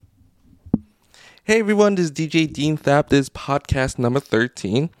Hey everyone, this is DJ Dean Thap. This is podcast number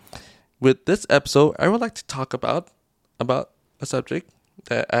 13. With this episode, I would like to talk about a subject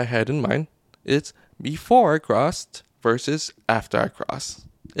that I had in mind. It's before I crossed versus after I crossed.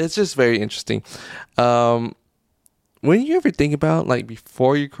 It's just very interesting. Um, when you ever think about like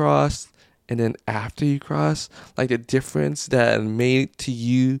before you cross and then after you cross, like the difference that made to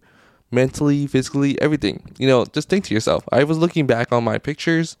you mentally, physically, everything. Just think to yourself. I was looking back on my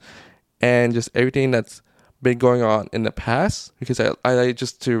pictures and just everything that's been going on in the past because I like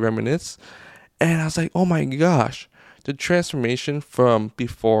just to reminisce. And I was like, oh my gosh, the transformation from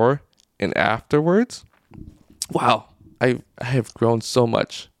before and afterwards. Wow, I have grown so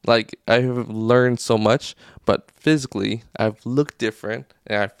much. Like I have learned so much, but physically I've looked different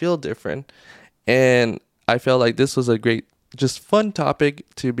and I feel different. And I felt like this was a great, just fun topic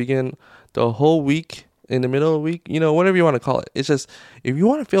to begin the whole week, in the middle of the week, whatever you want to call it. It's just, if you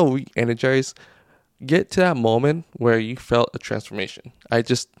want to feel energized, get to that moment where you felt a transformation.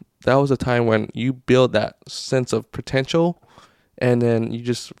 That was a time when you build that sense of potential and then you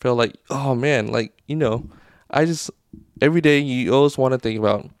just feel like, oh man, I just, every day you always want to think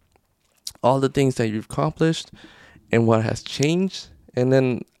about all the things that you've accomplished and what has changed. And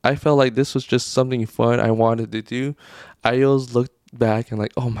then I felt like this was just something fun I wanted to do. I always looked back and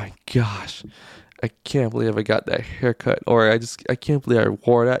like, oh my gosh, I can't believe I got that haircut, or I can't believe I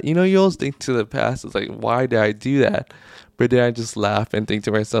wore that. You always think to the past, it's like, why did I do that? But then I just laugh and think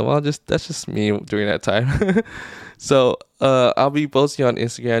to myself, well, that's just me during that time. So I'll be posting on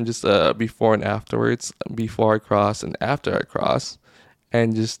Instagram just before and afterwards, before I cross and after I cross,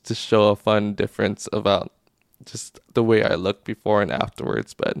 and just to show a fun difference about just the way I look before and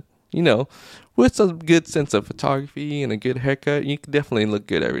afterwards. But with a good sense of photography and a good haircut, you can definitely look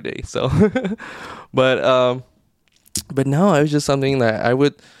good every day. So, but no, it was just something that I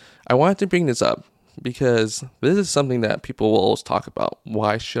wanted to bring this up because this is something that people will always talk about.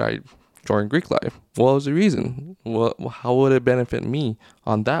 Why should I join Greek life? What was the reason? How would it benefit me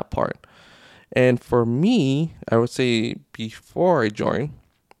on that part? And for me, I would say before I joined,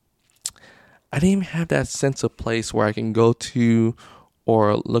 I didn't even have that sense of place where I can go to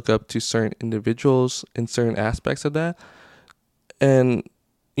or look up to certain individuals in certain aspects of that. And,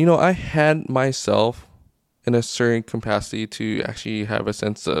 I had myself in a certain capacity to actually have a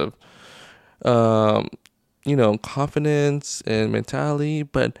sense of, confidence and mentality,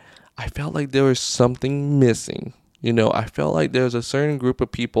 but I felt like there was something missing. I felt like there was a certain group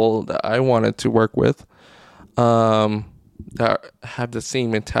of people that I wanted to work with, that have the same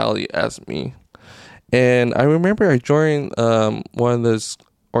mentality as me. And I remember I joined one of those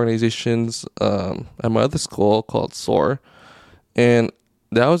organizations at my other school called SOAR. And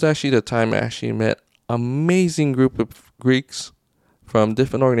that was actually the time I actually met amazing group of Greeks from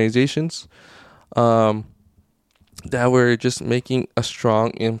different organizations that were just making a strong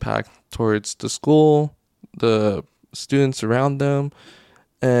impact towards the school, the students around them.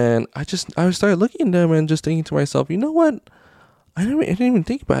 And I started looking at them and just thinking to myself, you know what? I didn't even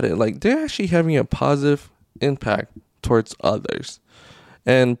think about it. Like, they're actually having a positive impact towards others.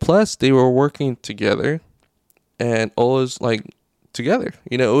 And plus, they were working together and always, like, together.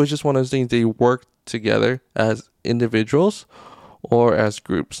 It was just one of those things. They worked together as individuals or as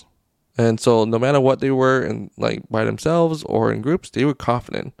groups. And so no matter what they were, and like by themselves or in groups, they were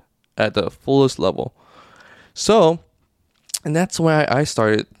confident at the fullest level. So, and that's why I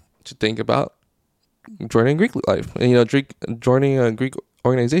started to think about joining Greek life, and joining a Greek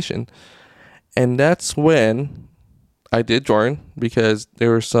organization. And that's when I did join, because there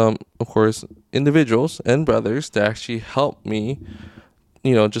were some, of course, individuals and brothers that actually helped me,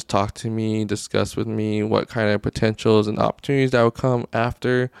 just talk to me, discuss with me what kind of potentials and opportunities that would come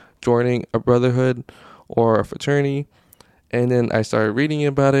after joining a brotherhood or a fraternity. And then I started reading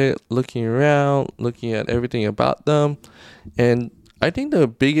about it, looking around, looking at everything about them. And I think the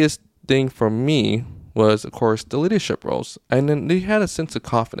biggest thing for me was, of course, the leadership roles. And then they had a sense of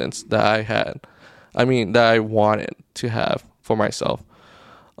confidence that that I wanted to have for myself.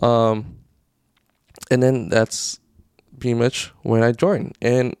 And then that's pretty much when I joined.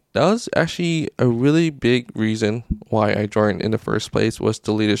 And that was actually a really big reason why I joined in the first place, was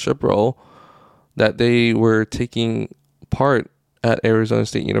the leadership role that they were taking part at Arizona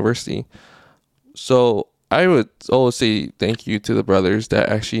State University. So I would always say thank you to the brothers that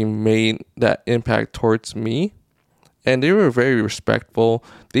actually made that impact towards me. And they were very respectful.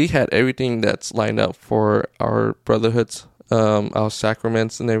 They had everything that's lined up for our brotherhoods, our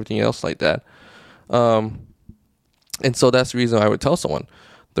sacraments and everything else like that. And so that's the reason I would tell someone.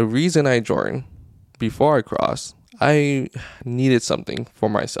 The reason I joined before I crossed, I needed something for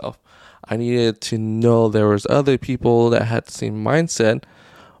myself. I needed to know there was other people that had the same mindset,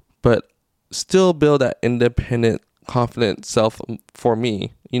 but still build that independent, confident self for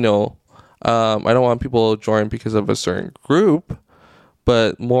me. I don't want people to join because of a certain group,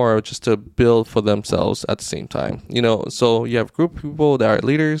 but more just to build for themselves at the same time. So you have a group of people that are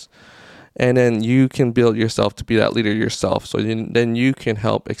leaders, and then you can build yourself to be that leader yourself. So then you can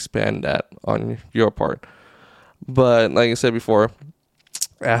help expand that on your part. But like I said before,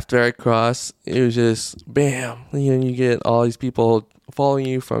 after I crossed, it was just bam. You get all these people following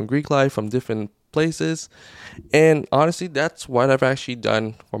you from Greek life, from different places. And honestly, that's what I've actually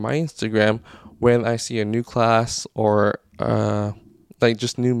done for my Instagram when I see a new class or like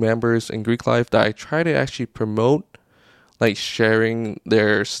just new members in Greek life, that I try to actually promote, like sharing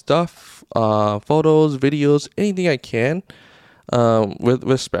their stuff, photos, videos, anything I can, with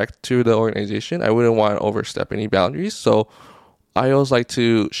respect to the organization. I wouldn't want to overstep any boundaries. So I always like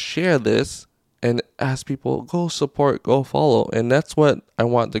to share this and ask people, go support, go follow. And that's what I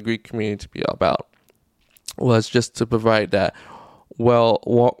want the Greek community to be about, was just to provide that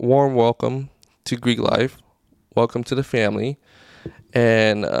warm welcome to Greek life, welcome to the family.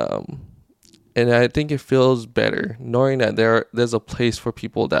 And I think it feels better knowing that there's a place for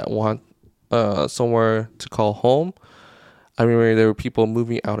people that want somewhere to call home. I remember there were people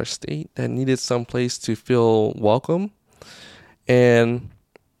moving out of state that needed some place to feel welcome. And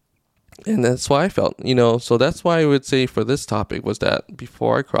that's why I felt, so that's why I would say for this topic was that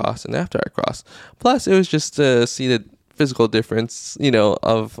before I crossed and after I crossed. Plus, it was just to see the physical difference,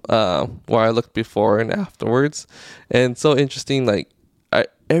 of where I looked before and afterwards. And so interesting, like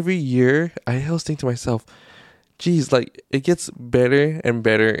every year I always think to myself, geez, like it gets better and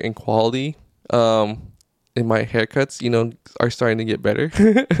better in quality. In my haircuts, are starting to get better.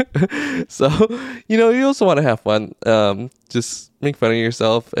 So, you also want to have fun. Just make fun of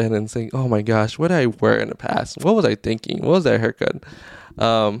yourself and then think, oh my gosh, what did I wear in the past? What was I thinking? What was that haircut?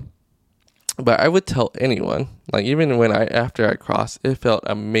 But I would tell anyone, like even after I crossed, it felt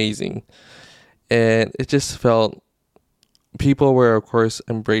amazing. And it just felt, people were of course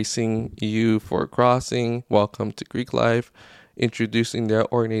embracing you for crossing, welcome to Greek life, introducing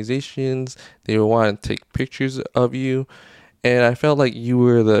their organizations. They would want to take pictures of you, and I felt like you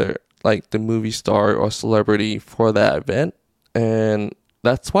were the movie star or celebrity for that event. And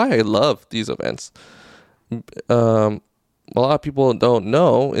that's why I love these events. A lot of people don't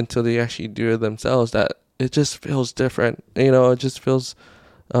know until they actually do it themselves that it just feels different. It just feels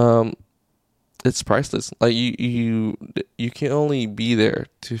it's priceless. Like you can only be there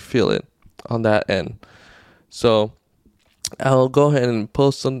to feel it on that end. So I'll go ahead and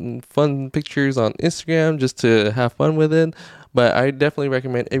post some fun pictures on Instagram just to have fun with it. But I definitely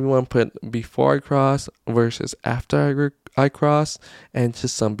recommend everyone put before I cross versus after I cross, and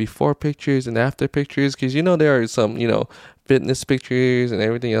just some before pictures and after pictures. Because, there are some, fitness pictures and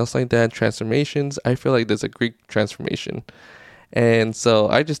everything else like that, transformations. I feel like there's a Greek transformation. And so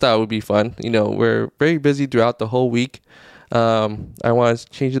I just thought it would be fun. We're very busy throughout the whole week. I wanted to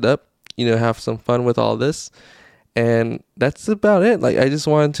change it up, have some fun with all this. And that's about it. Like, I just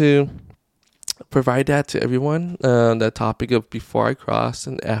wanted to provide that to everyone. The topic of before I cross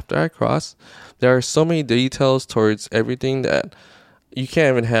and after I cross. There are so many details towards everything that you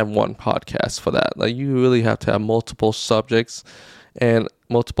can't even have one podcast for that. Like, you really have to have multiple subjects and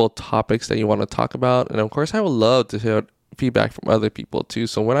multiple topics that you want to talk about. And of course, I would love to hear feedback from other people too.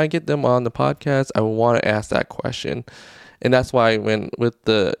 So when I get them on the podcast, I want to ask that question. And that's why with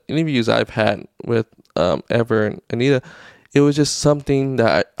the interviews I've had with Ever and Anita, it was just something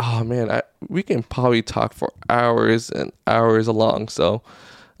that, we can probably talk for hours and hours along. So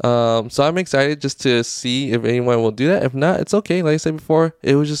I'm excited just to see if anyone will do that. If not, it's okay. Like I said before,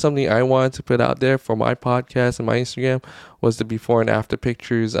 it was just something I wanted to put out there for my podcast and my Instagram, was the before and after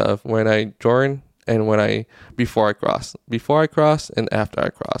pictures of when I joined and before I cross and after I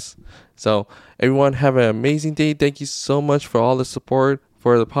cross. So everyone have an amazing day. Thank you so much for all the support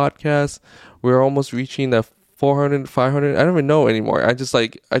for the podcast. We're almost reaching the 400, 500. I don't even know anymore. I just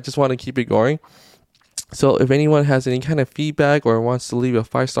want to keep it going. So if anyone has any kind of feedback or wants to leave a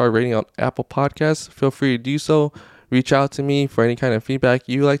 5-star rating on Apple Podcasts, feel free to do so. Reach out to me for any kind of feedback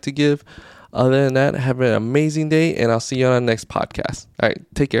you like to give. Other than that, have an amazing day, and I'll see you on the next podcast. All right,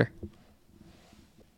 take care.